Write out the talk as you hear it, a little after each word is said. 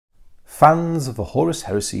Fans of the Horus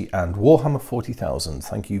Heresy and Warhammer 40,000,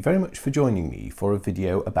 thank you very much for joining me for a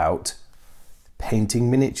video about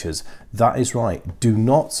painting miniatures. That is right, do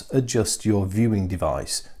not adjust your viewing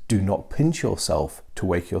device. Do not pinch yourself to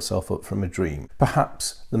wake yourself up from a dream.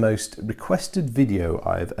 Perhaps the most requested video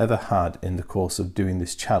I've ever had in the course of doing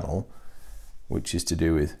this channel, which is to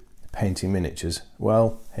do with painting miniatures.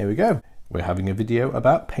 Well, here we go. We're having a video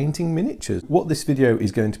about painting miniatures. What this video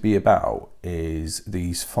is going to be about is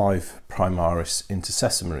these 5 Primaris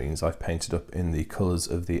Intercessor Marines I've painted up in the colours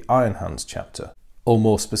of the Iron Hands chapter, or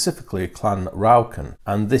more specifically Clan Raucan.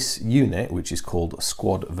 And this unit, which is called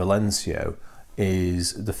Squad Valencio,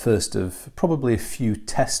 is the first of probably a few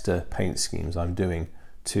tester paint schemes I'm doing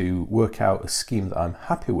to work out a scheme that I'm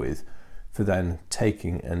happy with for then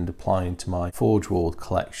taking and applying to my Forge World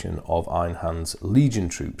collection of Iron Hands Legion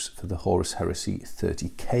troops for the Horus Heresy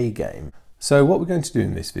 30k game. So what we're going to do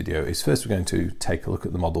in this video is first we're going to take a look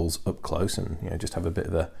at the models up close and just have a bit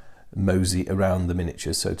of a mosey around the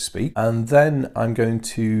miniatures, so to speak. And then I'm going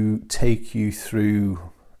to take you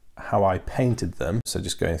through how I painted them. So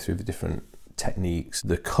just going through the different techniques,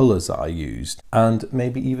 the colours that I used, and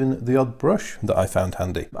maybe even the odd brush that I found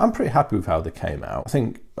handy. I'm pretty happy with how they came out. I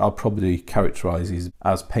think I'll probably characterise these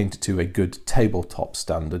as painted to a good tabletop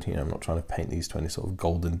standard. I'm not trying to paint these to any sort of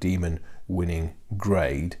Golden Demon winning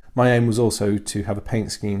grade. My aim was also to have a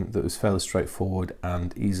paint scheme that was fairly straightforward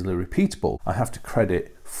and easily repeatable. I have to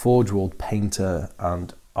credit Forge World painter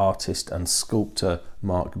and artist and sculptor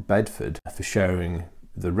Mark Bedford for sharing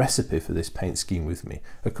the recipe for this paint scheme with me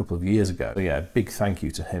a couple of years ago. So yeah, big thank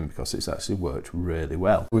you to him because it's actually worked really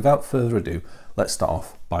well. Without further ado, let's start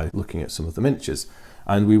off by looking at some of the miniatures.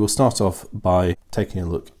 And we will start off by taking a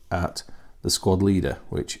look at the squad leader,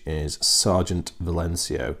 which is Sergeant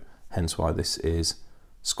Valencio, hence why this is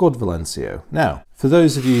Squad Valencio. Now, for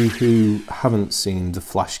those of you who haven't seen the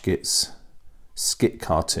Flash Gits skit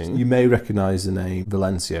cartoon, you may recognize the name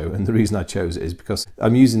Valencio, and the reason I chose it is because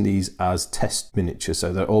I'm using these as test miniatures,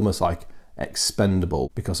 so they're almost like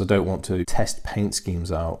expendable, because I don't want to test paint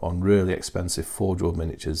schemes out on really expensive Forge World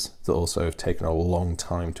miniatures that also have taken a long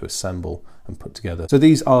time to assemble and put together. So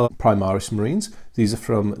these are Primaris Marines. These are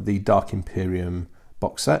from the Dark Imperium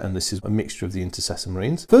box set, and this is a mixture of the Intercessor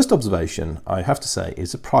Marines. First observation I have to say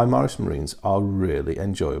is the Primaris Marines are really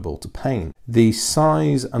enjoyable to paint. The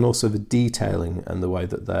size and also the detailing and the way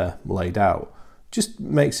that they're laid out just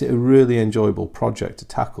makes it a really enjoyable project to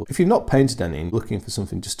tackle. If you've not painted any and looking for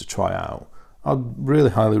something just to try out, I'd really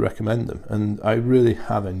highly recommend them, and I really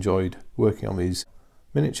have enjoyed working on these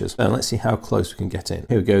miniatures. Now let's see how close we can get in.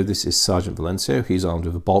 Here we go, this is Sergeant Valencio. He's armed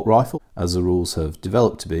with a bolt rifle, as the rules have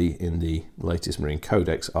developed to be in the latest Marine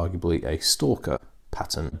Codex, arguably a Stalker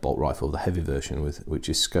pattern bolt rifle, the heavy version, which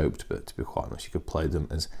is scoped, but to be quite honest, you could play them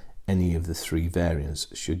as any of the 3 variants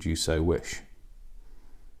should you so wish.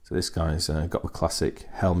 So this guy's got the classic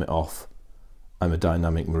helmet off, I'm a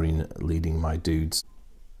dynamic Marine leading my dudes.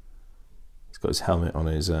 He's got his helmet on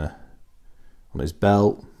his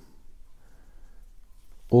belt.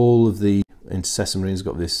 All of the Intercessor Marines have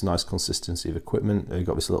got this nice consistency of equipment. They've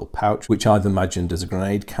got this little pouch, which I've imagined as a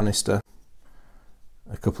grenade canister,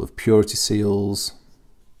 a couple of purity seals,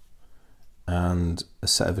 and a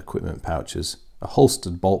set of equipment pouches, a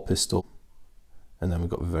holstered bolt pistol, and then we've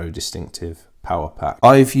got a very distinctive power pack.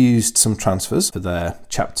 I've used some transfers for their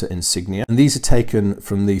chapter insignia, and these are taken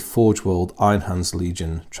from the Forge World Iron Hands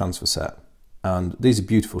Legion transfer set. And these are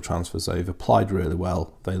beautiful transfers. They've applied really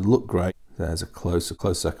well. They look great. There's a closer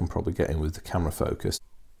I can probably get in with the camera focus.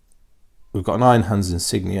 We've got an Iron Hands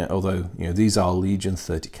insignia, although these are Legion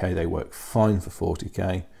 30k, they work fine for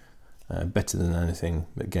 40k, better than anything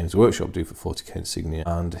that Games Workshop do for 40k insignia.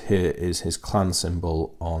 And here is his clan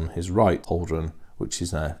symbol on his right pauldron, which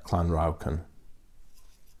is Clan Raucan.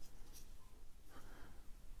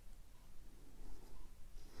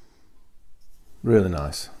 Really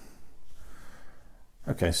nice.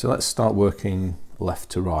 Okay, so let's start working left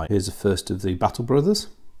to right. Here's the first of the Battle Brothers.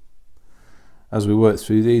 As we work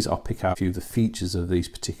through these, I'll pick out a few of the features of these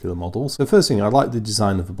particular models. The first thing, I like the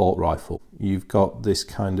design of the bolt rifle. You've got this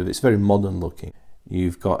it's very modern looking.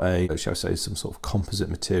 You've got shall I say, some sort of composite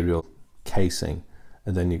material casing,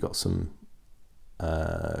 and then you've got some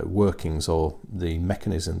workings or the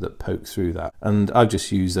mechanism that poke through that. And I've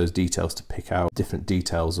just used those details to pick out different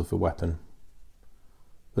details of the weapon.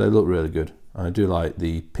 But they look really good. I do like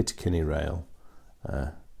the Pitakini rail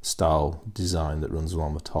style design that runs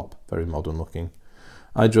along the top, very modern looking.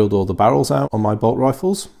 I drilled all the barrels out on my bolt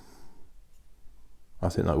rifles. I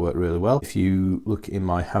think that worked really well. If you look in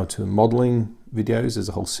my how to modelling videos, there's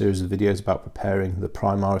a whole series of videos about preparing the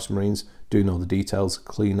Primaris Marines, doing all the details,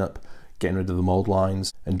 clean up, getting rid of the mold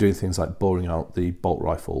lines and doing things like boring out the bolt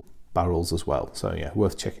rifle barrels as well. So yeah,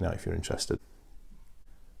 worth checking out if you're interested.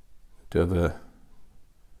 Do have the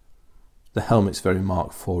helmet's very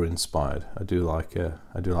Mark IV inspired. I do like the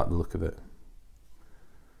look of it.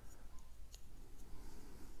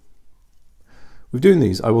 With doing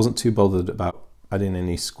these, I wasn't too bothered about adding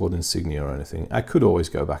any squad insignia or anything. I could always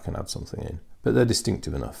go back and add something in, but they're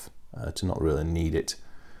distinctive enough to not really need it.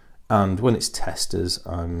 And when it's testers,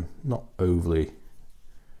 I'm not overly,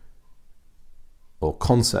 or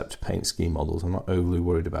concept paint scheme models, I'm not overly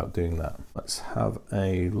worried about doing that. Let's have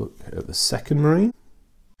a look at the second Marine.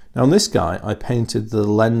 Now on this guy, I painted the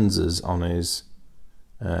lenses on his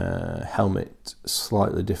helmet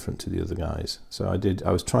slightly different to the other guys. So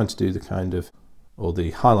I was trying to do the kind of, or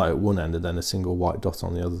the highlight at one end and then a single white dot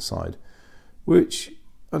on the other side, which,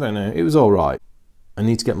 I don't know, it was all right. I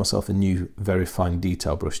need to get myself a new very fine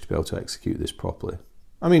detail brush to be able to execute this properly.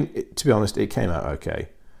 I mean, to be honest, it came out okay,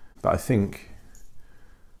 but I think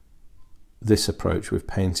this approach with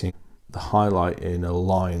painting the highlight in a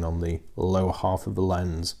line on the lower half of the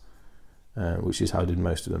lens, which is how I did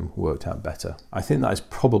most of them, worked out better. I think that is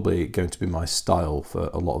probably going to be my style for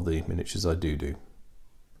a lot of the miniatures I do.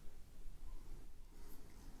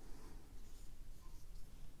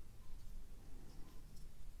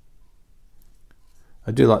 I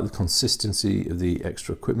do like the consistency of the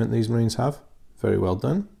extra equipment these Marines have. Very well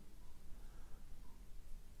done.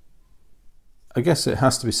 I guess it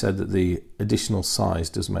has to be said that the additional size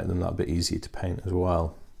does make them that bit easier to paint as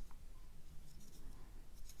well.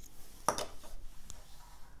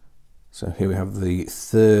 So here we have the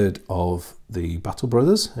third of the Battle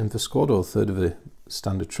Brothers in the squad, or third of the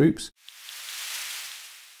standard troops.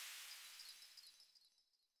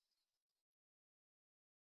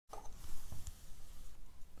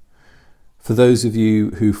 For those of you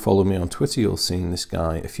who follow me on Twitter, you'll have seen this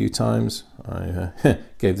guy a few times. I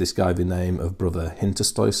gave this guy the name of Brother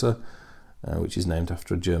Hinterstoicer, which is named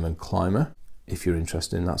after a German climber, if you're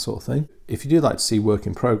interested in that sort of thing. If you do like to see work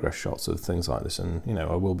in progress shots of things like this, and you know,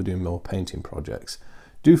 I will be doing more painting projects,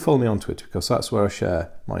 do follow me on Twitter, because that's where I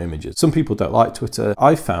share my images. Some people don't like Twitter.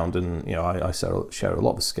 I found, and you know, I share a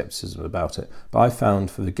lot of skepticism about it, but I found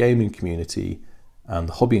for the gaming community and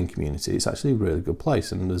the hobbying community, it's actually a really good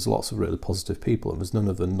place, and there's lots of really positive people, and there's none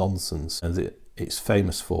of the nonsense that it's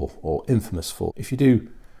famous for or infamous for. If you do,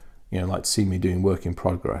 you know, like to see me doing work in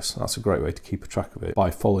progress, that's a great way to keep a track of it by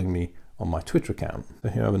following me on my Twitter account. So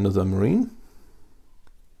here I have another Marine.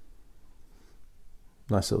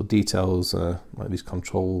 Nice little details, like these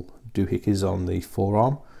control doohickeys on the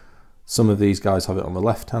forearm. Some of these guys have it on the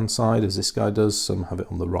left hand side, as this guy does, some have it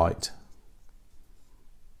on the right.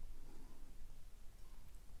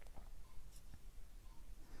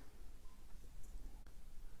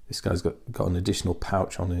 This guy's got an additional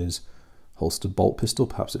pouch on his holstered bolt pistol.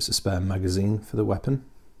 Perhaps it's a spare magazine for the weapon.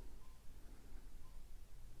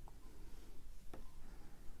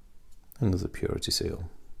 Another purity seal.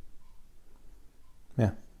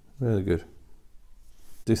 Yeah, really good.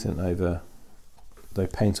 I do think they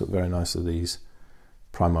paint up very nicely, these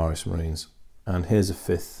Primaris Marines. And here's a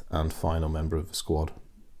fifth and final member of the squad.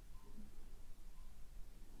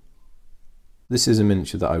 This is a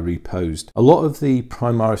miniature that I reposed. A lot of the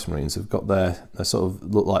Primaris Marines have got they sort of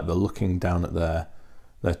look like they're looking down at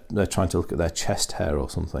they're trying to look at their chest hair or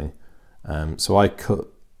something. So I cut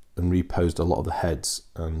and reposed a lot of the heads,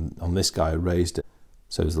 and on this guy I raised it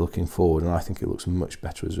so he's looking forward, and I think it looks much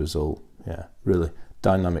better as a result. Yeah, really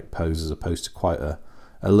dynamic pose as opposed to quite a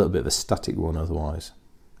little bit of a static one otherwise.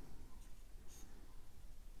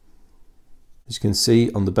 As you can see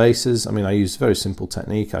on the bases, I mean, I used a very simple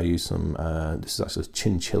technique. I used some, this is actually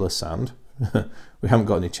chinchilla sand. We haven't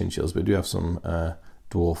got any chinchillas, but we do have some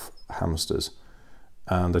dwarf hamsters.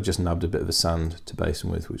 And I just nabbed a bit of a sand to base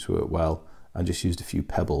them with, which worked well. And just used a few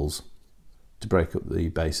pebbles to break up the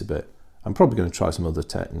base a bit. I'm probably going to try some other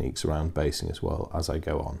techniques around basing as well as I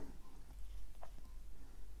go on.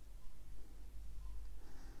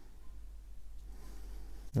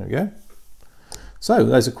 There we go. So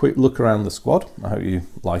there's a quick look around the squad. I hope you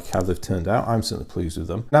like how they've turned out. I'm certainly pleased with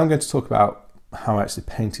them. Now I'm going to talk about how I actually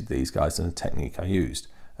painted these guys and the technique I used.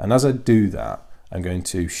 And as I do that, I'm going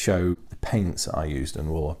to show the paints I used,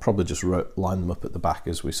 and we'll probably just line them up at the back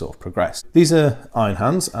as we sort of progress. These are Iron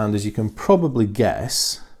Hands, and as you can probably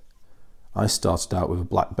guess, I started out with a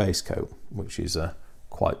black base coat, which is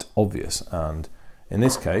quite obvious. And in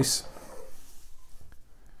this case,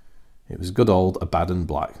 it was good old Abaddon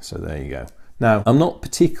black. So there you go. Now, I'm not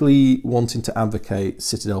particularly wanting to advocate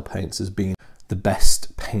Citadel paints as being the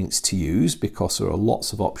best paints to use because there are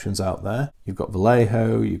lots of options out there. You've got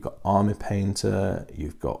Vallejo, you've got Army Painter,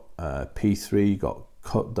 you've got P3, you've got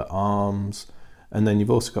Cut d'Armes, and then you've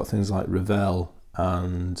also got things like Revell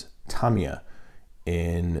and Tamiya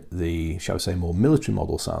in the, shall we say, more military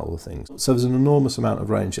model style of things. So there's an enormous amount of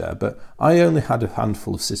range there, but I only had a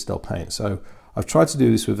handful of Citadel paint, so I've tried to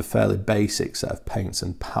do this with a fairly basic set of paints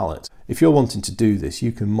and palettes. If you're wanting to do this,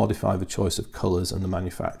 you can modify the choice of colours and the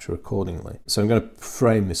manufacturer accordingly. So I'm going to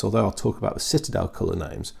frame this, although I'll talk about the Citadel colour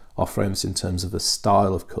names, I'll frame this in terms of the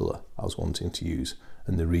style of colour I was wanting to use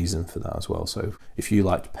and the reason for that as well. So if you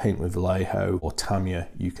like to paint with Vallejo or Tamiya,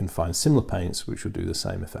 you can find similar paints which will do the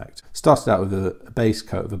same effect. Started out with a base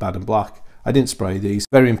coat of Abaddon Black. I didn't spray these.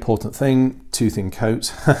 Very important thing, 2 thin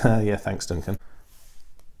coats. Yeah, thanks Duncan.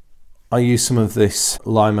 I used some of this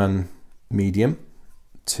Lyman medium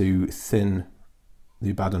to thin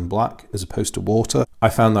the Abaddon Black as opposed to water. I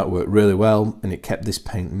found that worked really well, and it kept this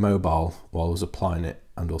paint mobile while I was applying it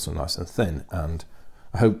and also nice and thin. And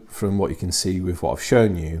I hope from what you can see with what I've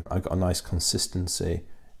shown you, I got a nice consistency,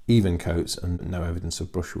 even coats, and no evidence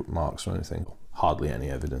of brush marks or anything. Hardly any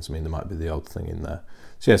evidence. I mean, there might be the odd thing in there.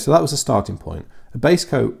 So yeah, so that was a starting point. A base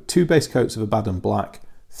coat, 2 base coats of Abaddon Black,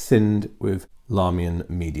 thinned with Lyman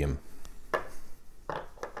medium.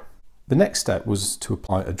 The next step was to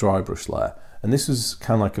apply a dry brush layer, and this was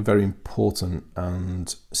kind of like a very important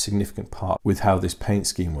and significant part with how this paint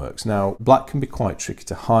scheme works. Now, black can be quite tricky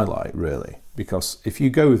to highlight really, because if you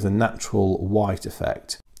go with the natural white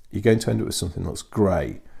effect, you're going to end up with something that looks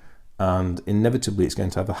grey, and inevitably it's going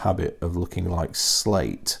to have a habit of looking like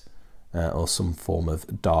slate or some form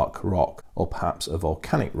of dark rock, or perhaps a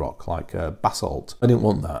volcanic rock like basalt. I didn't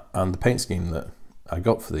want that, and the paint scheme that I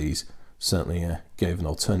got for these certainly gave an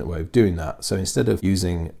alternate way of doing that. So instead of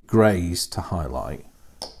using greys to highlight,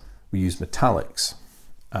 we used metallics,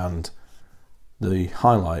 and the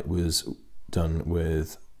highlight was done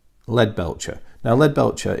with lead belcher. Now lead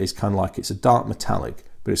belcher is kind of like, it's a dark metallic,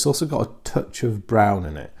 but it's also got a touch of brown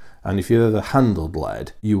in it, and if you've ever handled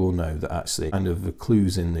lead, you will know that actually, kind of the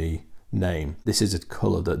clues in the name, this is a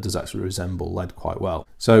colour that does actually resemble lead quite well.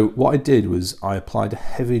 So what I did was I applied a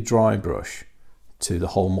heavy dry brush to the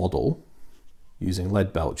whole model using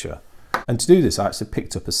lead belcher, and to do this I actually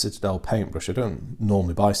picked up a Citadel paintbrush. I don't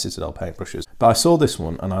normally buy Citadel paintbrushes, but I saw this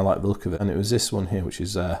one and I like the look of it, and it was this one here, which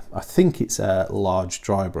is I think it's a large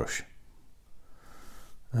dry brush.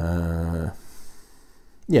 Yeah,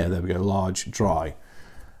 there we go, large dry,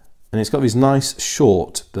 and it's got these nice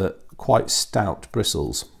short but quite stout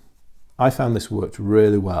bristles. I found this worked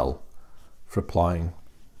really well for applying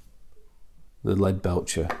the lead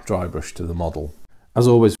belcher dry brush to the model. As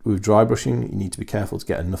always with dry brushing, you need to be careful to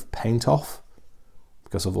get enough paint off,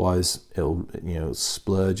 because otherwise it'll, you know,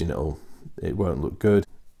 splurge and it won't look good.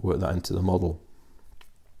 Work that into the model.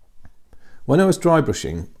 When I was dry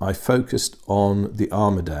brushing, I focused on the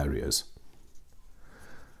armoured areas.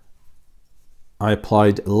 I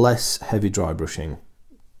applied less heavy dry brushing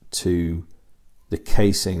to the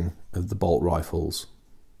casing of the bolt rifles.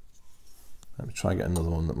 Let me try and get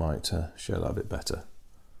another one that might show that a bit better.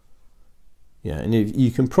 Yeah, and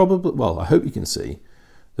you can probably, well, I hope you can see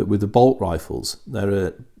that with the bolt rifles,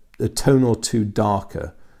 they're a tone or two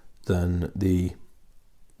darker than the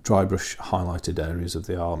dry brush highlighted areas of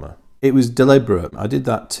the armour. It was deliberate. I did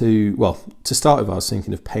that to, well, to start with I was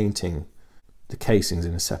thinking of painting the casings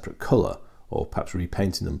in a separate colour, or perhaps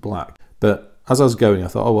repainting them black. But as I was going, I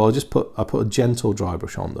thought, oh, well, I put a gentle dry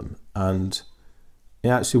brush on them, and it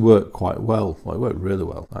actually worked quite well. Well, it worked really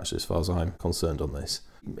well, actually, as far as I'm concerned on this.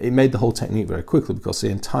 It made the whole technique very quickly because the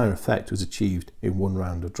entire effect was achieved in one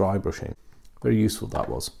round of dry brushing. Very useful that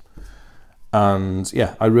was. And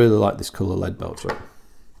yeah, I really like this colour lead belcher,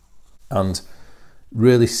 and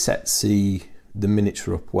really sets the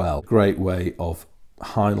miniature up well. Great way of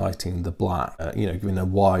highlighting the black, you know, giving a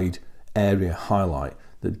wide area highlight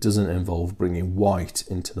that doesn't involve bringing white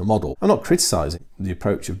into the model. I'm not criticising the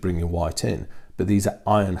approach of bringing white in, but these are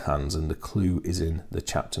iron hands, and the clue is in the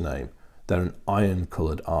chapter name. They're an iron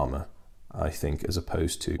coloured armour, I think, as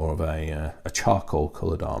opposed to more of a charcoal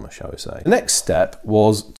coloured armour, shall we say. The next step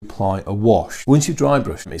was to apply a wash. Once you dry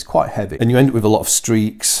brush, it's quite heavy, and you end up with a lot of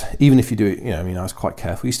streaks. Even if you do it, you know, I mean, I was quite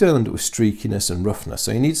careful, you still end up with streakiness and roughness,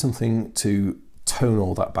 so you need something to tone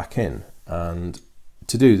all that back in. And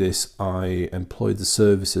to do this, I employed the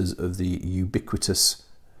services of the ubiquitous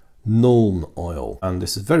Nuln oil, and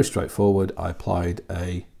this is very straightforward. I applied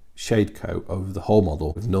a shade coat over the whole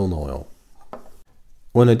model with Nuln oil.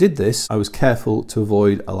 When I did this, I was careful to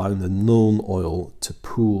avoid allowing the Nuln oil to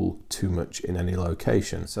pool too much in any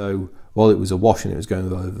location. So while it was a wash and it was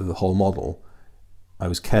going over the whole model, I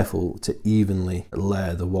was careful to evenly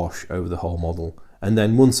layer the wash over the whole model. And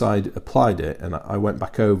then once I'd applied it and I went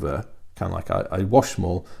back over, kind of like I washed them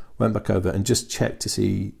all, went back over and just checked to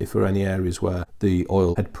see if there were any areas where the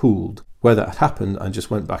oil had pooled. Where that had happened, I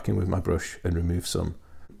just went back in with my brush and removed some.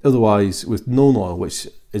 Otherwise, with Nuln Oil, which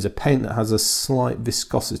is a paint that has a slight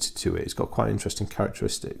viscosity to it, it's got quite interesting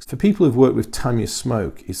characteristics. For people who've worked with Tamiya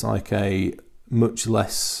Smoke, it's like a much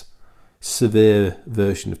less severe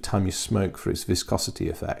version of Tamiya Smoke for its viscosity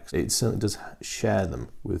effects. It certainly does share them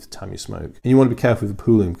with Tamiya Smoke. And you want to be careful with the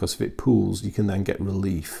pooling, because if it pools, you can then get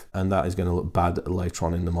relief, and that is going to look bad later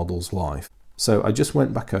on in the model's life. So I just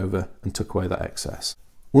went back over and took away that excess.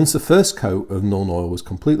 Once the first coat of Nuln Oil was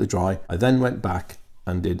completely dry, I then went back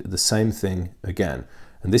and did the same thing again.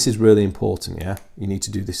 And this is really important, yeah? You need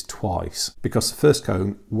to do this twice, because the first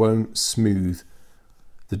coat won't smooth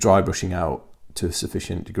the dry brushing out to a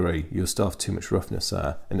sufficient degree. You'll still have too much roughness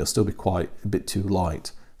there, and it'll still be quite a bit too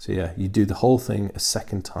light. So yeah, you do the whole thing a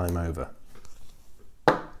second time over.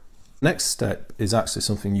 Next step is actually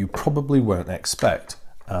something you probably won't expect,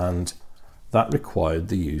 and that required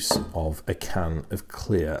the use of a can of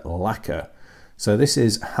clear lacquer. So this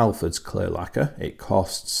is Halford's clear lacquer. It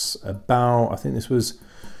costs about, I think this was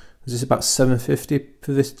this about $7.50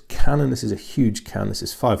 for this can, and this is a huge can. This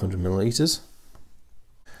is 500 milliliters.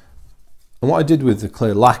 And what I did with the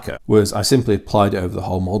clear lacquer was I simply applied it over the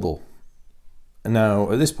whole model. And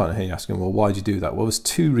now at this point here you're asking, well, why did you do that? Well, there's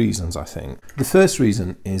two reasons, I think. The first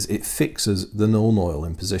reason is it fixes the Nuln Oil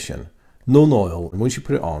in position. Nuln Oil, once you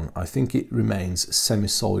put it on, I think it remains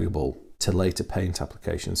semi-soluble to later paint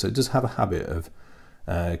application. So it does have a habit of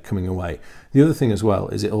coming away. The other thing as well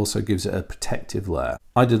is it also gives it a protective layer.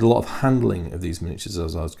 I did a lot of handling of these miniatures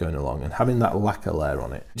as I was going along, and having that lacquer layer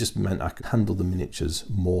on it just meant I could handle the miniatures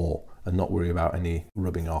more and not worry about any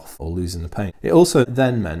rubbing off or losing the paint. It also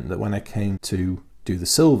then meant that when I came to do the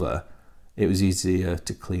silver, it was easier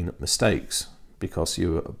to clean up mistakes, because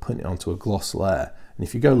you were putting it onto a gloss layer, and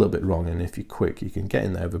if you go a little bit wrong and if you're quick, you can get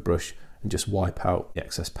in there with a brush and just wipe out the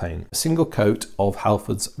excess paint. A single coat of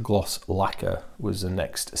Halford's gloss lacquer was the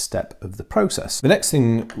next step of the process. The next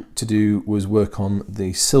thing to do was work on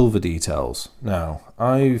the silver details. Now,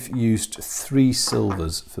 I've used 3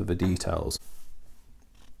 silvers for the details.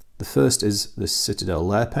 The first is the Citadel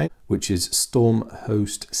layer paint, which is Storm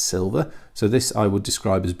Host Silver. So this I would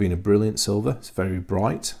describe as being a brilliant silver. It's very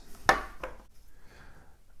bright.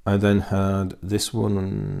 I then had this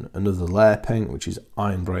one, another layer paint, which is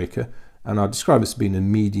Ironbreaker, and I describe it as being a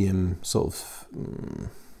medium sort of,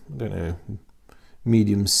 I don't know,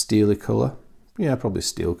 medium steely colour. Yeah, probably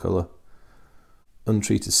steel colour.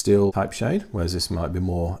 Untreated steel type shade, whereas this might be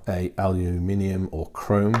more a aluminium or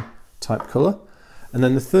chrome type colour. And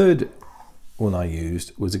then the third one I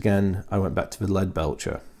used was, again, I went back to the lead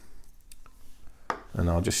belcher. And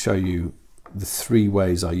I'll just show you the 3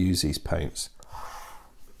 ways I use these paints.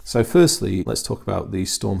 So firstly, let's talk about the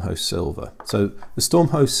Stormhost Silver. So the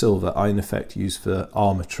Stormhost Silver I in effect used for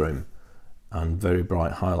armour trim and very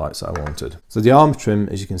bright highlights that I wanted. So the armour trim,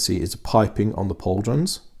 as you can see, is the piping on the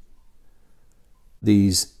pauldrons,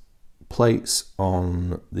 these plates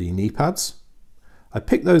on the knee pads. I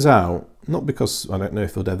picked those out not because I don't know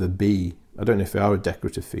if they'll ever be, I don't know if they are a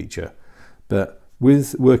decorative feature, but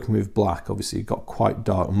with working with black, obviously you've got quite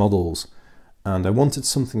dark models, and I wanted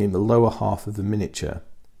something in the lower half of the miniature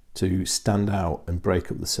to stand out and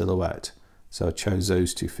break up the silhouette. So I chose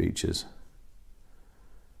those 2 features.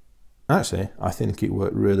 Actually, I think it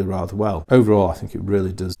worked really rather well. Overall, I think it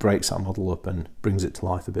really does breaks that model up and brings it to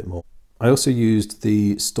life a bit more. I also used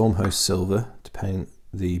the Stormhost Silver to paint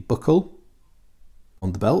the buckle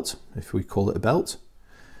on the belt, if we call it a belt.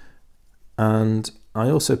 And I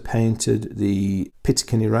also painted the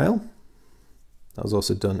Pitikini rail. That was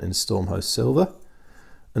also done in Stormhost Silver.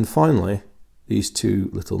 And finally, these 2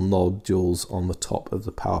 little nodules on the top of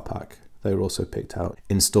the power pack. They were also picked out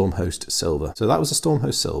in Stormhost Silver. So that was a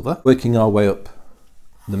Stormhost Silver. Working our way up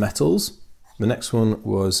the metals, the next one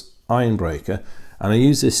was Ironbreaker, and I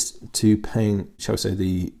used this to paint, shall we say,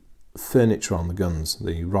 the furniture on the guns,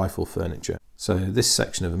 the rifle furniture. So this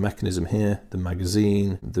section of the mechanism here, the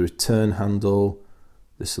magazine, the return handle,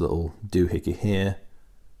 this little doohickey here,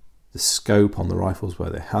 the scope on the rifles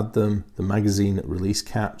where they had them, the magazine release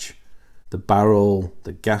catch, the barrel,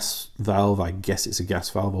 the gas valve, I guess it's a gas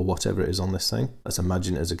valve or whatever it is on this thing. Let's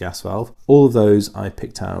imagine it as a gas valve. All of those I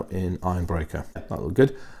picked out in Ironbreaker. That looked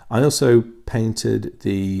good. I also painted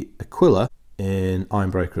the Aquila in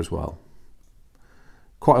Ironbreaker as well.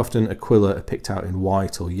 Quite often Aquila are picked out in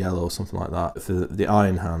white or yellow or something like that. For the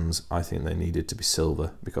iron hands, I think they needed to be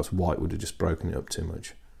silver because white would have just broken it up too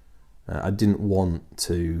much. I didn't want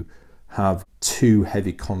to have too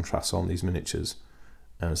heavy contrast on these miniatures,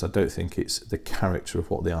 so I don't think it's the character of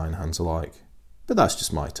what the iron hands are like. But that's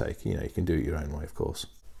just my take, you know, you can do it your own way, of course.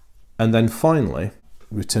 And then finally,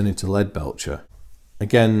 returning to Leadbelcher.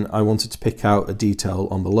 Again, I wanted to pick out a detail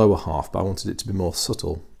on the lower half, but I wanted it to be more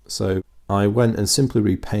subtle. So I went and simply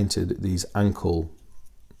repainted these ankle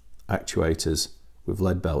actuators with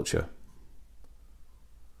Leadbelcher.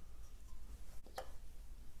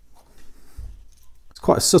 It's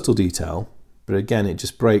quite a subtle detail, but again, it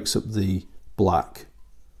just breaks up the black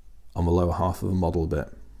on the lower half of the model a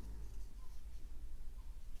bit.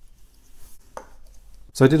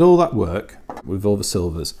 So I did all that work with all the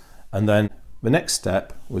silvers, and then the next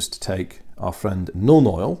step was to take our friend Nuln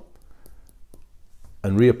Oil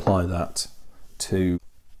and reapply that to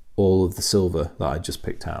all of the silver that I just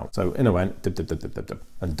picked out. So in I went, dib, dib, dib, dib, dib, dib,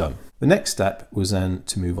 and done. The next step was then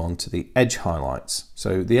to move on to the edge highlights.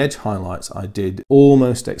 So the edge highlights I did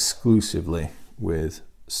almost exclusively with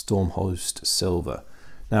Stormhost silver.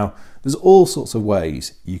 Now, there's all sorts of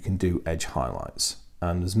ways you can do edge highlights,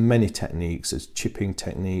 and there's many techniques. There's chipping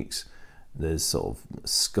techniques, there's sort of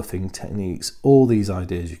scuffing techniques, all these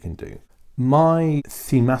ideas you can do. My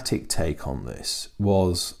thematic take on this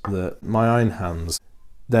was that my iron hands,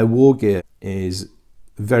 their war gear is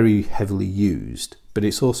very heavily used, but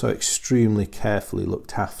it's also extremely carefully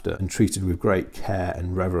looked after and treated with great care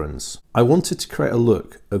and reverence. I wanted to create a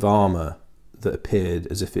look of armour that appeared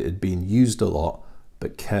as if it had been used a lot,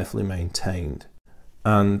 but carefully maintained.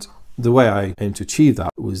 And the way I aimed to achieve that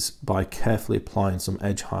was by carefully applying some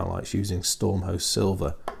edge highlights using Stormhost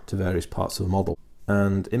silver to various parts of the model.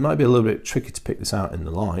 And it might be a little bit tricky to pick this out in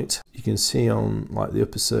the light. You can see on like the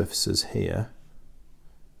upper surfaces here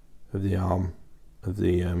of the arm, of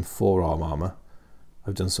the forearm armour,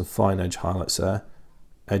 I've done some fine edge highlights there.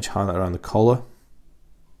 Edge highlight around the collar,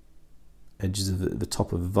 edges of the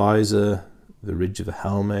top of the visor, the ridge of the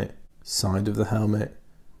helmet, side of the helmet,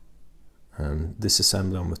 this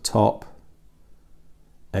assembly on the top,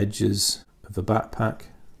 edges of the backpack,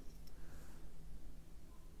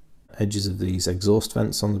 edges of these exhaust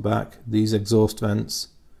vents on the back, these exhaust vents,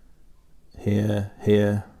 here,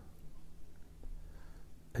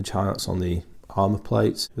 edge highlights on the armour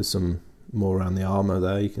plates. There's some more around the armour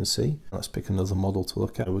there, you can see. Let's pick another model to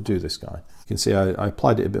look at. We'll do this guy. You can see I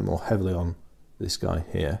applied it a bit more heavily on this guy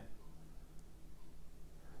here.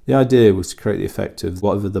 The idea was to create the effect of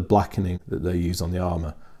whatever the blackening that they use on the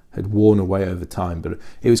armour had worn away over time, but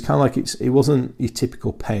it was kind of like it wasn't your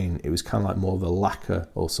typical paint, it was kind of like more of a lacquer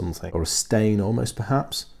or something, or a stain almost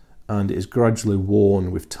perhaps, and it is gradually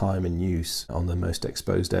worn with time and use on the most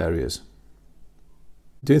exposed areas.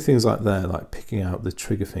 Doing things like there, like picking out the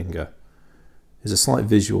trigger finger, is a slight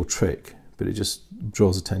visual trick, but it just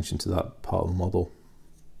draws attention to that part of the model.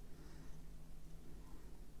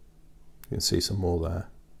 You can see some more there.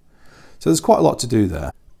 So there's quite a lot to do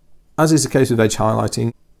there. As is the case with edge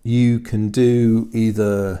highlighting, you can do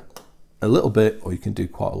either a little bit or you can do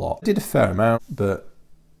quite a lot. I did a fair amount, but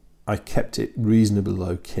I kept it reasonably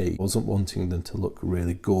low key. I wasn't wanting them to look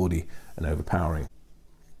really gaudy and overpowering.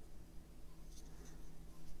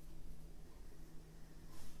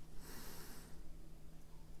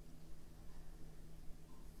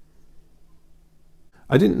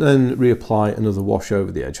 I didn't then reapply another wash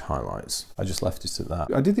over the edge highlights. I just left it at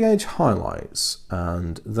that. I did the edge highlights,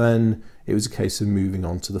 and then it was a case of moving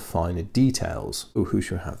on to the finer details. Oh, who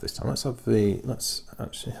should we have this time? Let's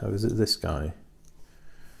actually have, is it this guy?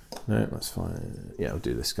 No, that's fine. Yeah, I'll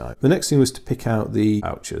do this guy. The next thing was to pick out the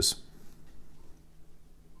pouches.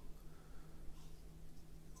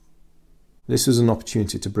 This was an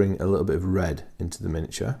opportunity to bring a little bit of red into the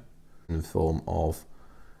miniature in the form of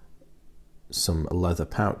some leather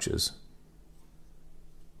pouches.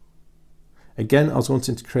 Again, I was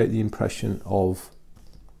wanting to create the impression of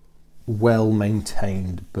well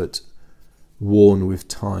maintained but worn with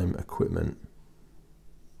time equipment.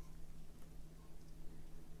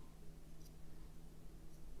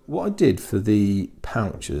 What I did for the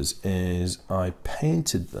pouches is I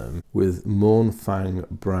painted them with Mournfang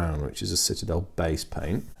Brown, which is a Citadel base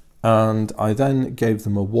paint. And I then gave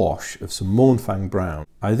them a wash of some Mournfang Brown.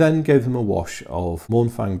 I then gave them a wash of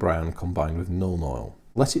Mournfang Brown combined with Nuln Oil.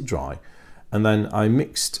 Let it dry, and then I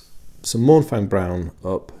mixed some Mournfang Brown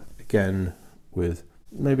up again with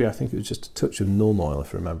maybe, I think it was just a touch of Nuln Oil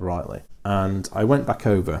if I remember rightly. And I went back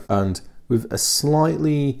over, and with a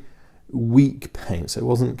slightly weak paint, so it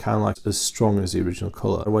wasn't kind of like as strong as the original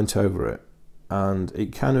colour, I went over it, and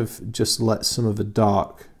it kind of just let some of the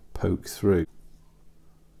dark poke through.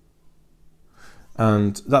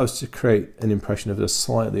 And that was to create an impression of a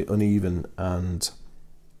slightly uneven and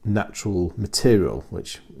natural material,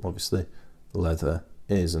 which obviously leather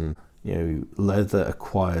is, and you know, leather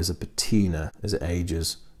acquires a patina as it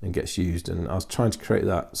ages and gets used, and I was trying to create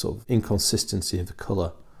that sort of inconsistency of the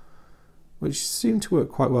colour, which seemed to work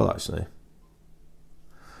quite well actually.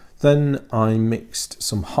 Then I mixed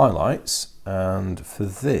some highlights, and for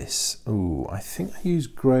this, I think I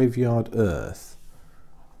used Graveyard Earth.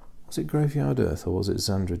 Was it Graveyard Earth or was it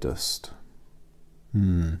Xandra Dust?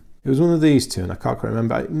 It was one of these two, and I can't quite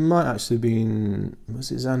remember. It might actually have been,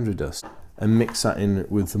 was it Xandra Dust? And mix that in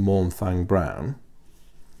with the Mournfang Brown.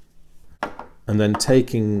 And then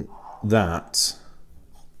taking that,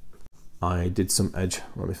 I did some edge,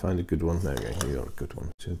 let me find a good one. There we go, you got a good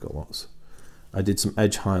one. We've got lots. I did some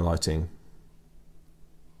edge highlighting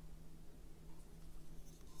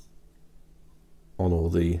on all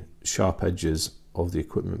the sharp edges of the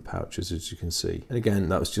equipment pouches, as you can see. And again,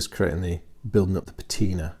 that was just creating building up the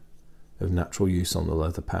patina of natural use on the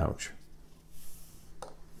leather pouch.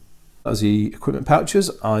 As the equipment pouches,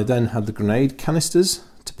 I then had the grenade canisters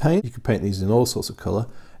to paint. You could paint these in all sorts of colour.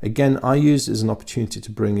 Again, I used it as an opportunity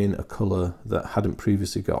to bring in a colour that hadn't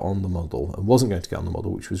previously got on the model and wasn't going to get on the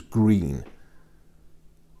model, which was green.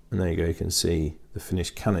 And there you go, you can see the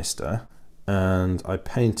finished canister. And I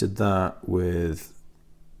painted that with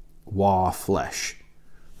War Flesh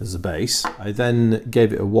as the base. I then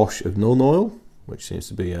gave it a wash of Nuln Oil, which seems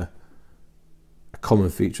to be a common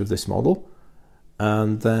feature of this model.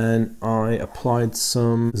 And then I applied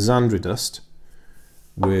some Xandra Dust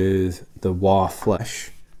with the War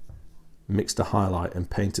Flesh, mixed a highlight and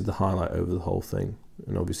painted the highlight over the whole thing,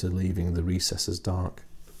 and obviously leaving the recesses dark.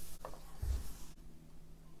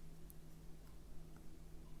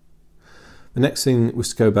 The next thing was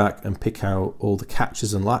to go back and pick out all the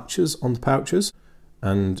catches and latches on the pouches,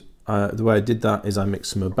 and the way I did that is I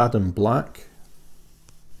mixed some Abaddon Black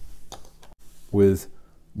with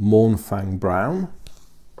Mournfang Brown,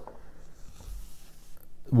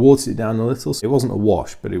 watered it down a little. It wasn't a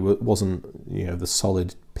wash, but it wasn't, you know, the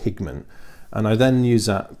solid pigment, and I then used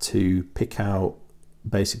that to pick out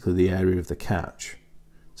basically the area of the catch.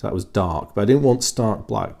 So that was dark, but I didn't want stark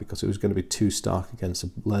black because it was going to be too stark against the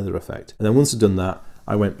leather effect. And then once I'd done that,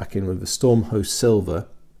 I went back in with the Stormhost Silver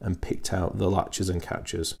and picked out the latches and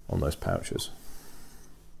catches on those pouches,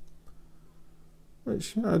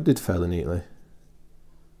 which I did fairly neatly.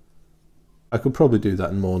 I could probably do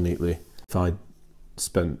that more neatly if I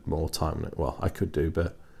spent more time on it. Well, I could do,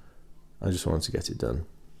 but I just wanted to get it done.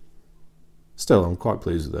 Still, I'm quite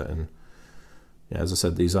pleased with it, and yeah, as I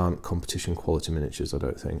said, these aren't competition quality miniatures, I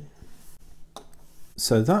don't think.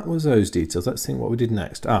 So that was those details. Let's think what we did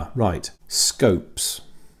next. Right, scopes.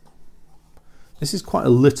 This is quite a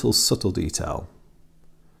little subtle detail.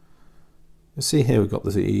 You see here we've got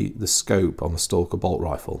the scope on the Stalker bolt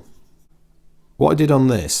rifle. What I did on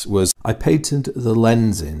this was I painted the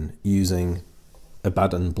lens in using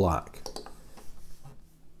Abaddon Black,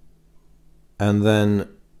 and then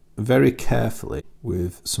very carefully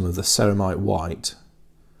with some of the ceramite white,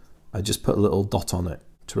 I just put a little dot on it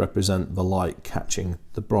to represent the light catching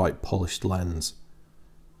the bright polished lens.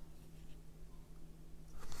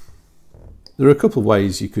 There are a couple of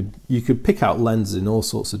ways you could pick out lenses in all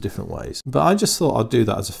sorts of different ways, but I just thought I'd do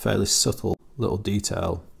that as a fairly subtle little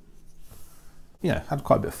detail. Yeah, had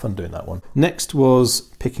quite a bit of fun doing that one. Next was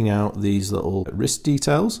picking out these little wrist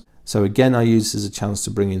details. So again, I used this as a chance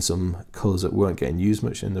to bring in some colours that weren't getting used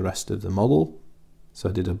much in the rest of the model. So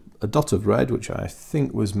I did a dot of red, which I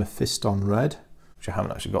think was Mephiston Red, which I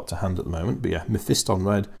haven't actually got to hand at the moment, but yeah, Mephiston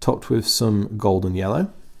Red, topped with some golden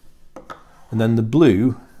yellow. And then the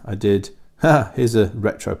blue, I did, here's a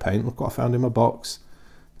retro paint, look what I found in my box.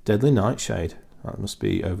 Deadly Nightshade, that must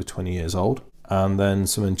be over 20 years old. And then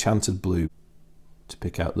some Enchanted Blue to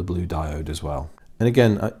pick out the blue diode as well. And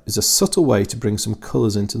again, it's a subtle way to bring some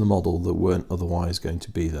colours into the model that weren't otherwise going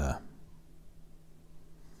to be there.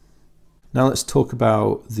 Now let's talk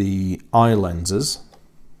about the eye lenses.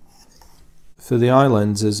 For the eye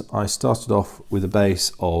lenses, I started off with a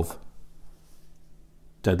base of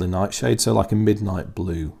Deadly Nightshade, so like a midnight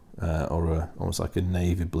blue, or almost like a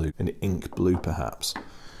navy blue, an ink blue perhaps.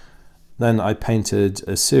 Then I painted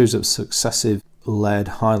a series of successive lead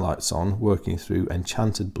highlights on, working through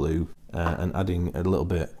Enchanted Blue and adding a little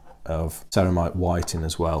bit of ceramite white in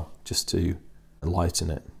as well, just to lighten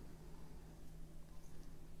it.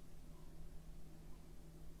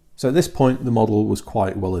 So at this point the model was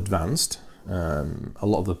quite well advanced. A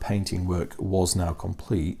lot of the painting work was now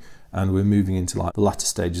complete, and we're moving into like the latter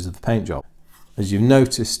stages of the paint job. As you've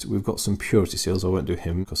noticed, we've got some purity seals. I won't do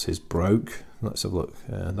him because his broke. Let's have a look.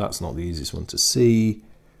 That's not the easiest one to see.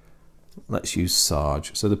 Let's use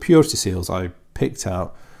Sarge. So the purity seals I picked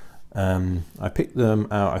out I picked them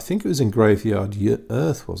out, I think it was in Graveyard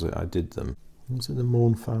Earth, was it? I did them. Was it the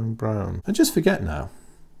Mournfang Brown? I just forget now.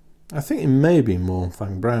 I think it may be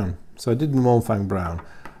Mournfang Brown. So I did the Mournfang Brown.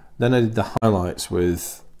 Then I did the highlights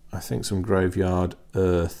with, I think, some Graveyard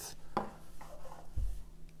Earth,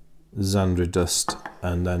 Xandra Dust,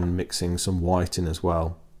 and then mixing some white in as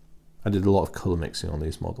well. I did a lot of colour mixing on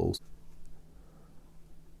these models.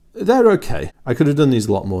 They're okay. I could have done these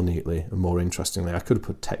a lot more neatly and more interestingly. I could have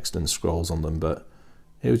put text and scrolls on them, but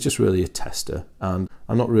it was just really a tester, and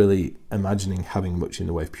I'm not really imagining having much in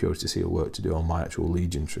the way of Purity Seal work to do on my actual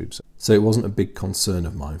Legion troops. So it wasn't a big concern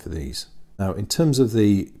of mine for these. Now, in terms of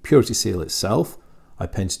the Purity Seal itself, I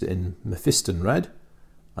painted it in Mephiston Red.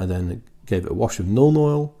 I then gave it a wash of Nuln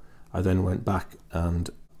Oil. I then went back and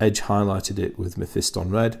edge highlighted it with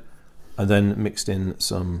Mephiston Red. I then mixed in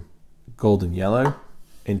some golden yellow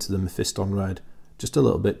into the Mephiston Red, just a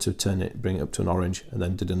little bit to turn it, bring it up to an orange, and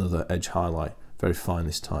then did another edge highlight, very fine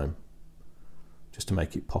this time, just to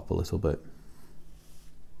make it pop a little bit.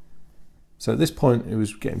 So at this point it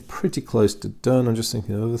was getting pretty close to done. I'm just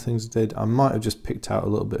thinking of other things I did. I might have just picked out a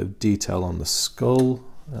little bit of detail on the skull.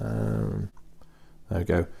 There we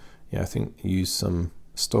go. Yeah, I think I used some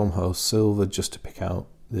Stormhost Silver just to pick out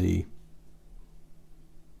the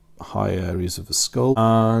high areas of the skull.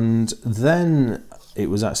 And then it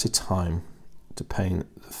was actually time to paint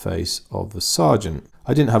the face of the Sergeant.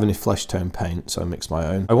 I didn't have any flesh tone paint, so I mixed my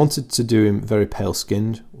own. I wanted to do him very pale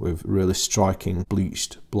skinned with really striking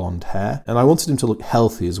bleached blonde hair, and I wanted him to look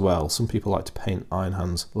healthy as well. Some people like to paint Iron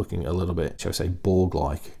Hands looking a little bit, shall I say,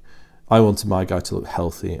 Borg-like. I wanted my guy to look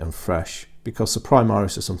healthy and fresh because the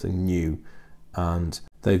Primaris are something new and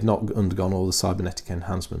they've not undergone all the cybernetic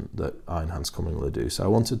enhancement that Iron Hands commonly do. So I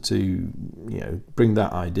wanted to, you know, bring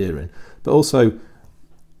that idea in, but also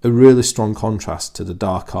a really strong contrast to the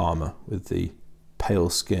dark armor with the pale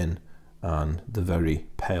skin and the very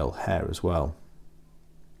pale hair as well.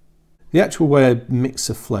 The actual way I mix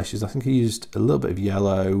the flesh is I think I used a little bit of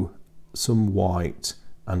yellow, some white,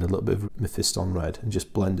 and a little bit of Mephiston Red, and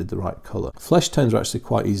just blended the right colour. Flesh tones are actually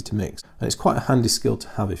quite easy to mix, and it's quite a handy skill to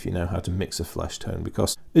have if you know how to mix a flesh tone,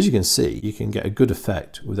 because as you can see, you can get a good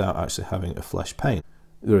effect without actually having a flesh paint.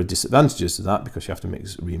 There are disadvantages to that because you have to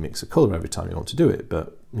remix the colour every time you want to do it,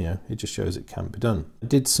 but you know, it just shows it can be done. I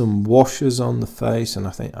did some washes on the face, and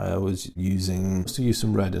I think I was using, to use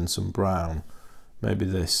some red and some brown, maybe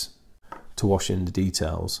this, to wash in the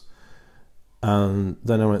details. And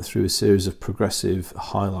then I went through a series of progressive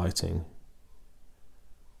highlighting,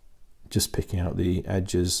 just picking out the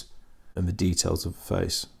edges and the details of the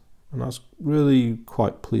face. And I was really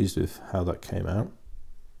quite pleased with how that came out.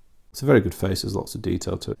 It's a very good face, there's lots of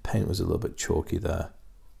detail to it. Paint was a little bit chalky there.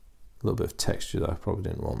 A little bit of texture that I probably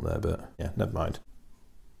didn't want there, but yeah, never mind.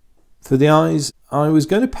 For the eyes, I was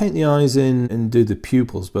going to paint the eyes in and do the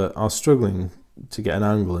pupils, but I was struggling to get an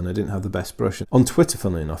angle and I didn't have the best brush. On Twitter,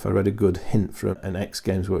 funnily enough, I read a good hint from an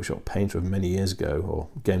ex-Games Workshop painter of many years ago, or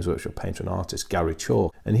Games Workshop painter and artist, Gary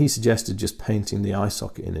Chalk, and he suggested just painting the eye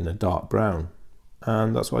socket in a dark brown,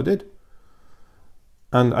 and that's what I did.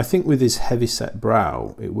 And I think with his heavy set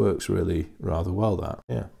brow, it works really rather well, that.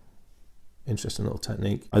 Yeah, interesting little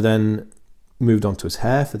technique. I then moved on to his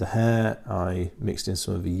hair. For the hair, I mixed in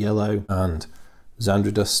some of the yellow and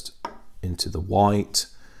Xandra Dust into the white,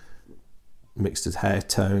 mixed his hair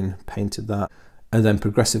tone, painted that, and then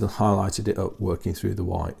progressively highlighted it up, working through the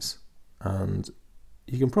whites. And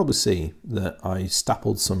you can probably see that I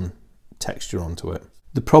stippled some texture onto it.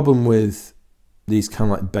 The problem with these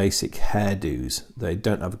kind of like basic hairdos, they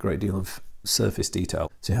don't have a great deal of surface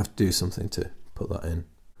detail, so you have to do something to put that in.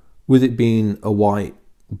 With it being a white,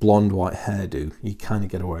 blonde white hairdo, you kind of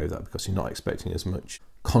get away with that because you're not expecting as much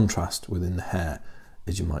contrast within the hair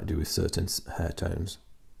as you might do with certain hair tones.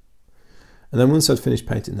 And then once I'd finished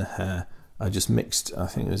painting the hair, I just mixed, I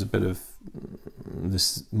think it was a bit of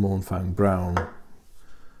this Mournfang Brown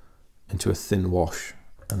into a thin wash,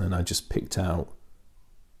 and then I just picked out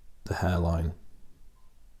the hairline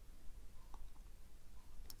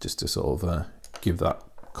just to sort of give that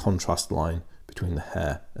contrast line between the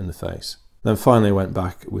hair and the face. Then finally I went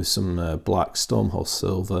back with some black Stormhost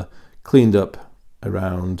Silver, cleaned up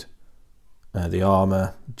around the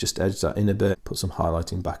armour, just edged that in a bit, put some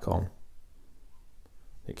highlighting back on.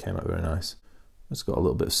 It came out very nice. It's got a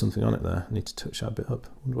little bit of something on it there. I need to touch that bit up.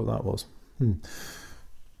 I wonder what that was. And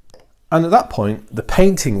at that point, the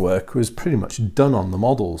painting work was pretty much done on the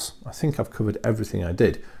models. I think I've covered everything I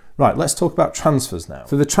did. Right, let's talk about transfers now.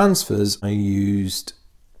 For the transfers, I used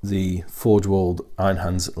the Forge World Iron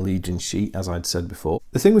Hands Legion sheet, as I'd said before.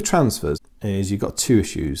 The thing with transfers is you've got two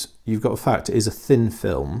issues. You've got the fact it is a thin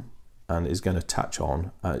film, and is going to attach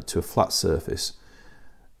on to a flat surface.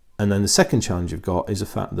 And then the second challenge you've got is the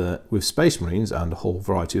fact that with Space Marines and a whole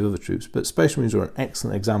variety of other troops, but Space Marines are an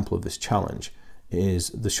excellent example of this challenge, is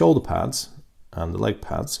the shoulder pads and the leg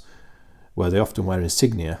pads, where they often wear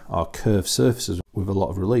insignia, are curved surfaces with a lot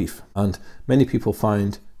of relief. And many people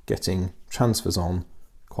find getting transfers on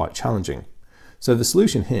quite challenging. So the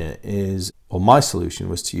solution here is, or my solution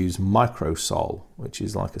was to use microsol, which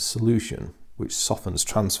is like a solution which softens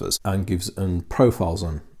transfers and gives profiles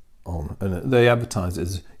on. And they advertise it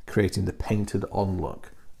as creating the painted on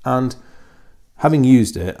look. And having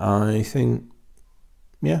used it, I think,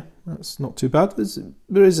 yeah, that's not too bad.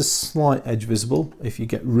 There is a slight edge visible. If you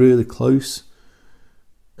get really close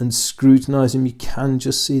and scrutinize them, you can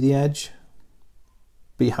just see the edge,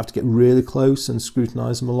 but you have to get really close and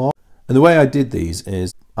scrutinize them a lot. And the way I did these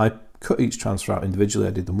is I cut each transfer out individually.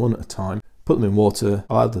 I did them one at a time, put them in water,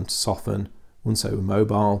 allowed them to soften. Once they were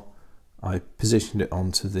mobile, I positioned it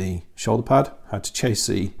onto the shoulder pad. I had to chase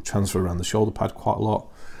the transfer around the shoulder pad quite a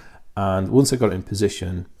lot. And once I got it in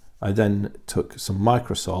position, I then took some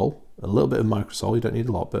microsol, a little bit of microsol, you don't need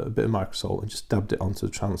a lot, but a bit of microsol, and just dabbed it onto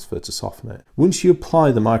the transfer to soften it. Once you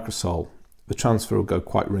apply the microsol, the transfer will go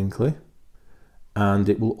quite wrinkly, and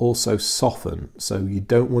it will also soften, so you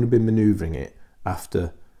don't want to be maneuvering it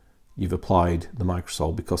after you've applied the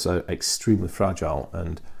microsol because they're extremely fragile.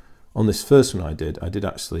 And on this first one I did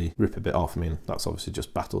actually rip a bit off. I mean, that's obviously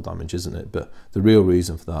just battle damage, isn't it? But the real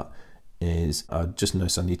reason for that is I just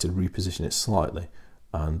noticed I need to reposition it slightly,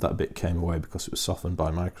 and that bit came away because it was softened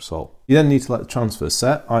by microsol. You then need to let the transfer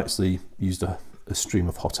set. I actually used a stream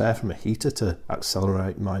of hot air from a heater to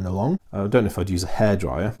accelerate mine along. I don't know if I'd use a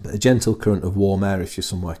hairdryer, but a gentle current of warm air if you're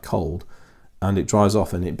somewhere cold, and it dries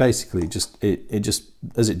off, and it basically just,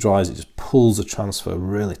 as it dries, it just pulls the transfer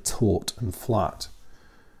really taut and flat.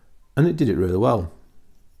 And it did it really well.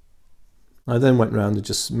 I then went around and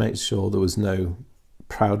just made sure there was no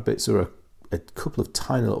proud bits, or a couple of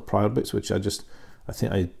tiny little proud bits, which I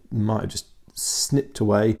think I might have just snipped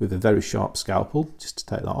away with a very sharp scalpel just to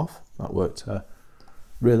take that off. That worked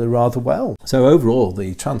really rather well. So overall,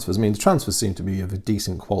 the transfers seem to be of a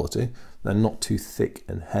decent quality. They're not too thick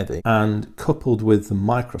and heavy, and coupled with the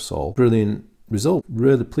microsol, brilliant result.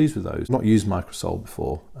 Really pleased with those. Not used microsol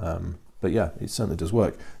before, but yeah, it certainly does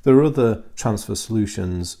work. There are other transfer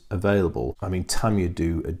solutions available. I mean, Tamiya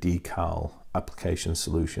do a decal application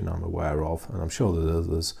solution I'm aware of, and I'm sure there are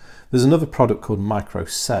others. There's another product called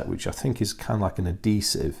Microset, which I think is kind of like an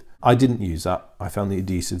adhesive. I didn't use that. I found the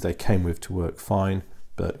adhesive they came with to work fine,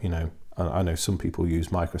 but you know, I know some people use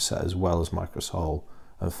Microset as well as microsol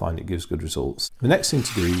and find it gives good results. The next thing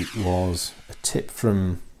to do was a tip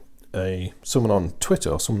from someone on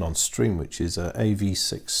Twitter, or someone on stream, which is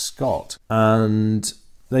AV6 Scott, and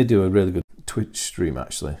they do a really good Twitch stream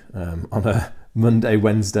actually on a Monday,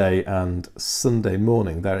 Wednesday and Sunday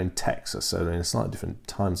morning. They're in Texas, so they're in a slightly different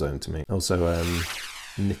time zone to me. Also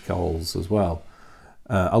Nicole's as well.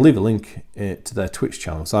 I'll leave a link to their Twitch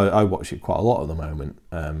channel, so I watch it quite a lot at the moment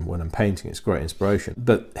when I'm painting. It's great inspiration.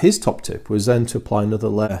 But his top tip was then to apply another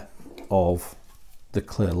layer of the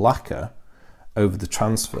clear lacquer over the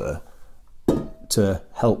transfer to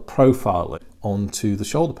help profile it onto the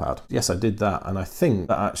shoulder pad. Yes, I did that, and I think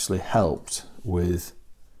that actually helped with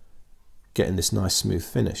getting this nice smooth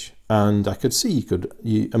finish. And I could see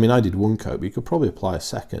I mean, I did one coat, but you could probably apply a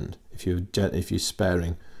second if you're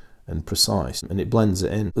sparing and precise, and it blends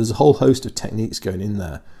it in. There's a whole host of techniques going in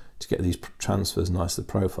there to get these transfers nicely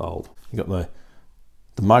profiled. You got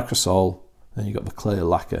the microsol, then you got the clear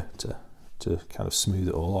lacquer to kind of smooth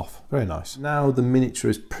it all off. Very nice. Now the miniature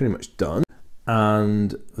is pretty much done,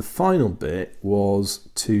 and the final bit was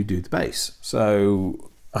to do the base.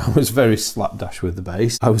 So I was very slapdash with the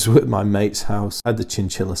base. I was at my mate's house. I had the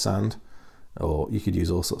chinchilla sand, or you could use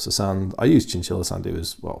all sorts of sand. I used chinchilla sand. It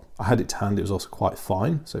was, well, I had it to hand. It was also quite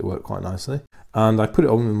fine, so it worked quite nicely. And I put it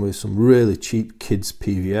on with some really cheap kids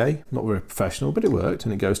PVA. Not very professional, but it worked,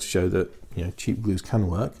 and it goes to show that, you know, cheap glues can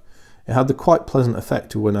work. It had the quite pleasant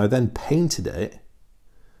effect of when I then painted it,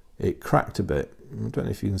 it cracked a bit. I don't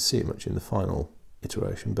know if you can see it much in the final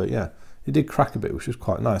iteration, but yeah, it did crack a bit, which was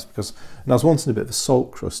quite nice because I was wanting a bit of a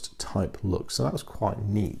salt crust type look, so that was quite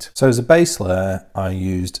neat. So as a base layer, I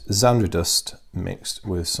used Xandra dust mixed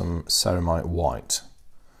with some ceramite white,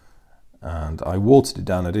 and I watered it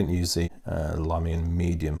down. I didn't use the Lamian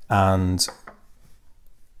medium, and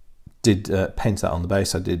did paint that on the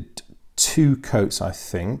base. I did 2 coats, I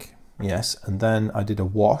think, yes, and then I did a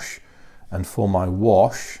wash, and for my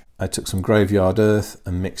wash I took some graveyard earth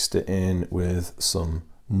and mixed it in with some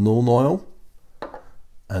Nuln oil,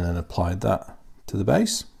 and then applied that to the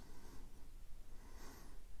base.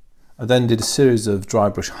 I then did a series of dry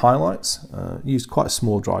brush highlights. Used quite a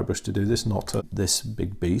small dry brush to do this, not this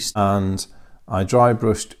big beast. And I dry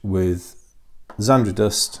brushed with Xandri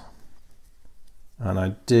dust, and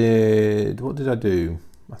I did, what did I do?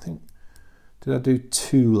 I think, did I do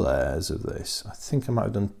 2 layers of this? I think I might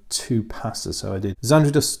have done 2 passes. So I did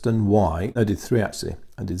Xandri dust and white. I did 3 actually.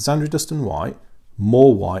 I did Xandri dust and white,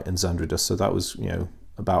 more white and Xandri dust. So that was, you know,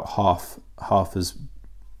 about half as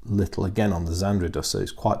little again on the Xandri dust, so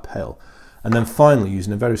it's quite pale. And then finally,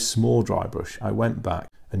 using a very small dry brush, I went back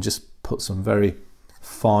and just put some very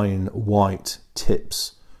fine white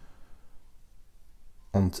tips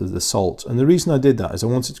onto the salt. And the reason I did that is I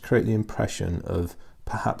wanted to create the impression of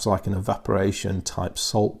perhaps like an evaporation type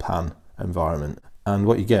salt pan environment. And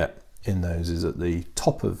what you get in those is at the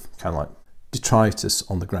top of kind of like detritus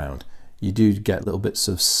on the ground, you do get little bits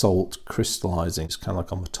of salt crystallizing, it's kind of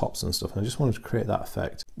like on the tops and stuff. And I just wanted to create that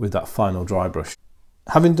effect with that final dry brush.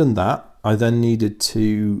 Having done that, I then needed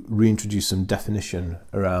to reintroduce some definition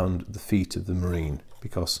around the feet of the marine,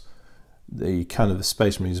 because the kind of the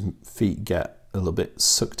Space Marine's feet get a little bit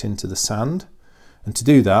sucked into the sand. And to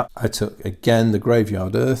do that, I took again the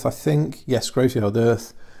graveyard earth, I think. Yes, graveyard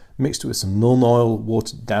earth, mixed it with some Nuln Oil,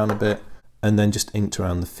 watered it down a bit, and then just inked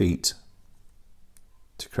around the feet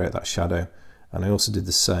to create that shadow. And I also did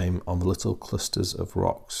the same on the little clusters of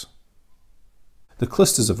rocks. The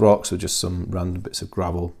clusters of rocks were just some random bits of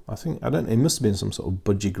gravel. It must have been some sort of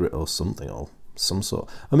budgie grit or something, or some sort,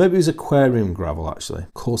 or maybe it was aquarium gravel actually,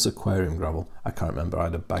 coarse aquarium gravel. I can't remember, I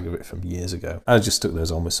had a bag of it from years ago. I just stuck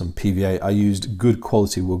those on with some PVA. I used good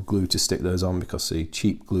quality wood glue to stick those on, because the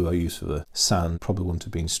cheap glue I used for the sand probably wouldn't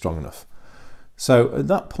have been strong enough. So at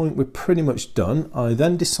that point we're pretty much done. I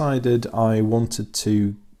then decided I wanted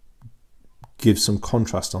to give some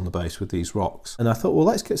contrast on the base with these rocks. And I thought, well,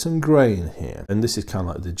 let's get some grey in here. And this is kind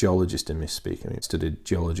of like the geologist in me speaking. I studied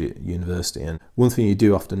geology at university, and one thing you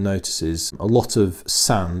do often notice is a lot of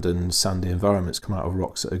sand and sandy environments come out of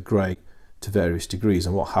rocks that are grey to various degrees.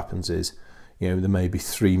 And what happens is, you know, there may be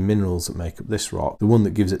 3 minerals that make up this rock. The one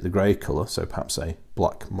that gives it the grey colour, so perhaps a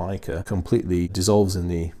black mica, completely dissolves in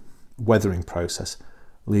the weathering process,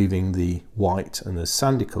 leaving the white and the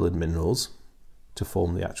sandy coloured minerals to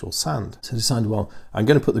form the actual sand. So I decided, well, I'm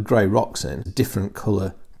going to put the grey rocks in, a different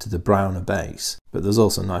colour to the browner base, but there's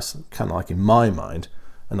also a nice, kind of like in my mind,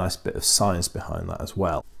 a nice bit of science behind that as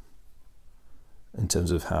well, in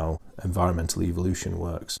terms of how environmental evolution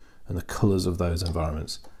works and the colours of those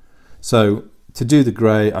environments. So to do the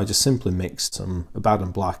grey, I just simply mixed some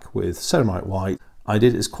Abaddon black with ceramite white. I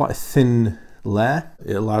did it as quite a thin layer.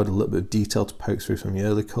 It allowed a little bit of detail to poke through from the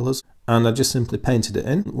early colours, and I just simply painted it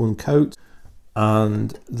in one coat.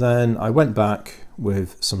 And then I went back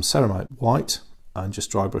with some ceramite white and just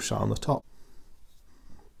dry brushed that on the top.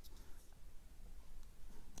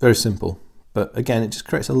 Very simple, but again, it just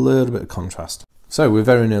creates a little bit of contrast. So we're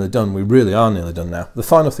very nearly done. We really are nearly done now. The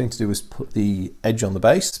final thing to do is put the edge on the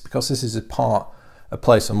base, because this is a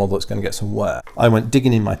place of model that's going to get some wear. I went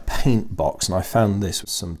digging in my paint box and I found this with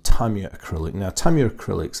some Tamiya acrylic. Now, Tamiya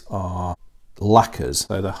acrylics are lacquers,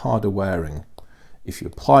 so they're harder wearing if you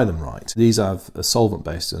apply them right. These have a solvent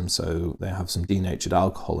base in them, so they have some denatured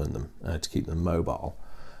alcohol in them to keep them mobile.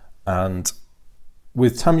 And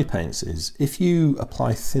with Tamiya paints is, if you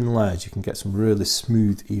apply thin layers, you can get some really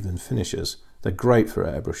smooth, even finishes. They're great for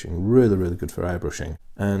airbrushing, really, really good for airbrushing.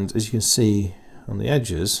 And as you can see on the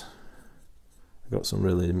edges, I've got some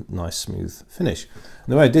really nice, smooth finish.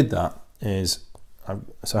 And the way I did that is,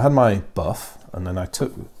 so I had my buff, and then I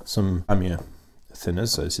took some Tamiya thinners,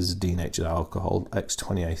 so this is a denatured alcohol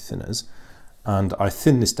X28 thinners, and I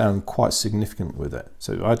thinned this down quite significantly with it.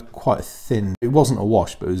 So I had quite a thin, it wasn't a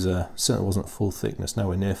wash, but it was certainly wasn't full thickness,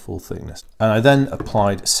 nowhere near full thickness. And I then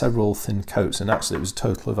applied several thin coats, and actually it was a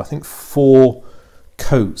total of, I think, 4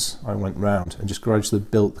 coats I went round and just gradually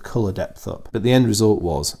built the colour depth up. But the end result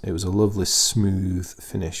was, it was a lovely smooth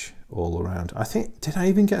finish all around. I think, did I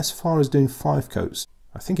even get as far as doing 5 coats?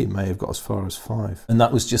 I think it may have got as far as 5. And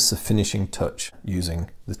that was just the finishing touch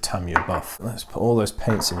using the Tamiya buff. Let's put all those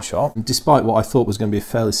paints in shop. And despite what I thought was going to be a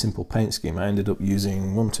fairly simple paint scheme, I ended up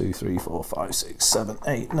using 1, 2, 3, 4, 5, 6, 7,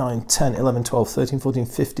 8, 9, 10, 11, 12, 13, 14,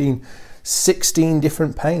 15, 16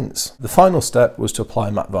 different paints. The final step was to apply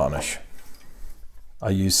matte varnish. I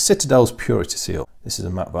used Citadel's Purity Seal. This is a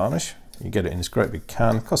matte varnish. You get it in this great big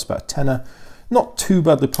can, it costs about a tenner. Not too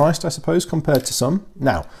badly priced, I suppose, compared to some.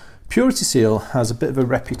 Now, Purity Seal has a bit of a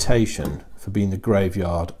reputation for being the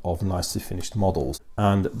graveyard of nicely finished models,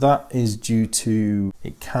 and that is due to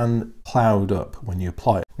it can cloud up when you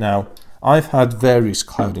apply it. Now, I've had various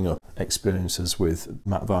clouding up experiences with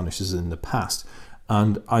matte varnishes in the past,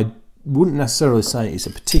 and I wouldn't necessarily say it's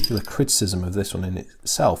a particular criticism of this one in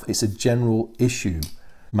itself. It's a general issue.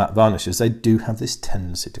 Matte varnishes, they do have this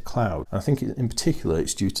tendency to cloud. I think in particular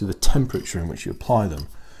it's due to the temperature in which you apply them.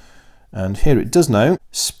 And here it does now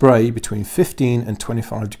spray between 15 and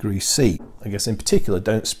 25 degrees C. I guess in particular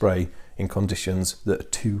don't spray in conditions that are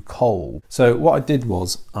too cold. So what I did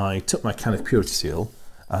was I took my can of Purity Seal,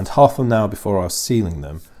 and half an hour before I was sealing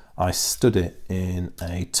them, I stood it in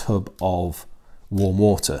a tub of warm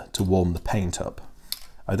water to warm the paint up.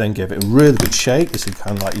 I then gave it a really good shake. This is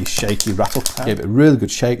kind of like your shaky rattle can. Gave it a really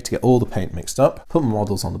good shake to get all the paint mixed up. Put my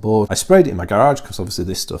models on the board. I sprayed it in my garage because obviously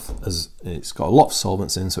this stuff it's got a lot of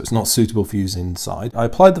solvents in, so it's not suitable for use inside. I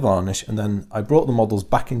applied the varnish and then I brought the models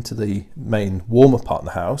back into the main warmer part of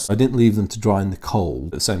the house. I didn't leave them to dry in the cold.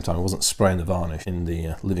 At the same time, I wasn't spraying the varnish in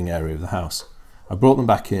the living area of the house. I brought them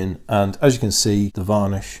back in, and as you can see, the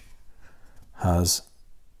varnish has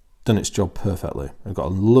done its job perfectly. I've got a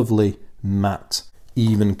lovely matte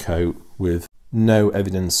even coat with no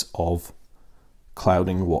evidence of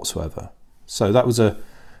clouding whatsoever. So that was a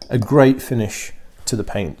great finish to the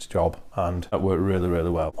paint job, and that worked really, really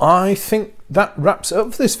well. I think that wraps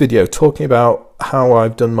up this video, talking about how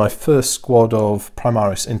I've done my first squad of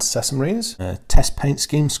Primaris Intercessor Marines, test paint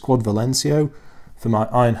scheme, Squad Valencio, for my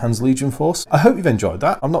Iron Hands Legion force. I hope you've enjoyed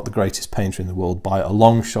that. I'm not the greatest painter in the world by a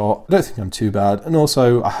long shot. I don't think I'm too bad. And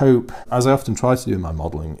also I hope, as I often try to do in my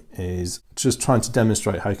modelling, is just trying to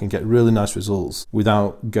demonstrate how you can get really nice results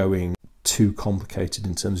without going too complicated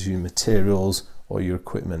in terms of your materials or your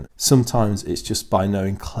equipment. Sometimes it's just by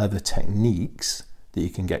knowing clever techniques that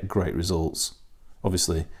you can get great results.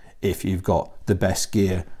 Obviously, if you've got the best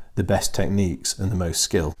gear, the best techniques and the most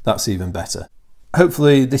skill, that's even better.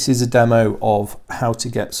 Hopefully this is a demo of how to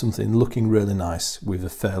get something looking really nice with a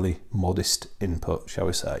fairly modest input, shall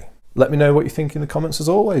we say. Let me know what you think in the comments as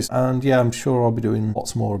always. And yeah, I'm sure I'll be doing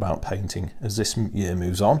lots more about painting as this year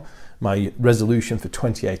moves on. My resolution for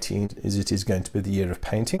 2018 is it is going to be the year of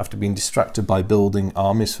painting. After being distracted by building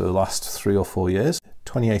armies for the last 3 or 4 years,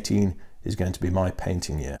 2018 is going to be my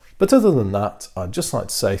painting year. But other than that, I'd just like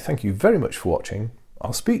to say thank you very much for watching.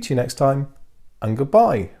 I'll speak to you next time, and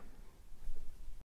goodbye.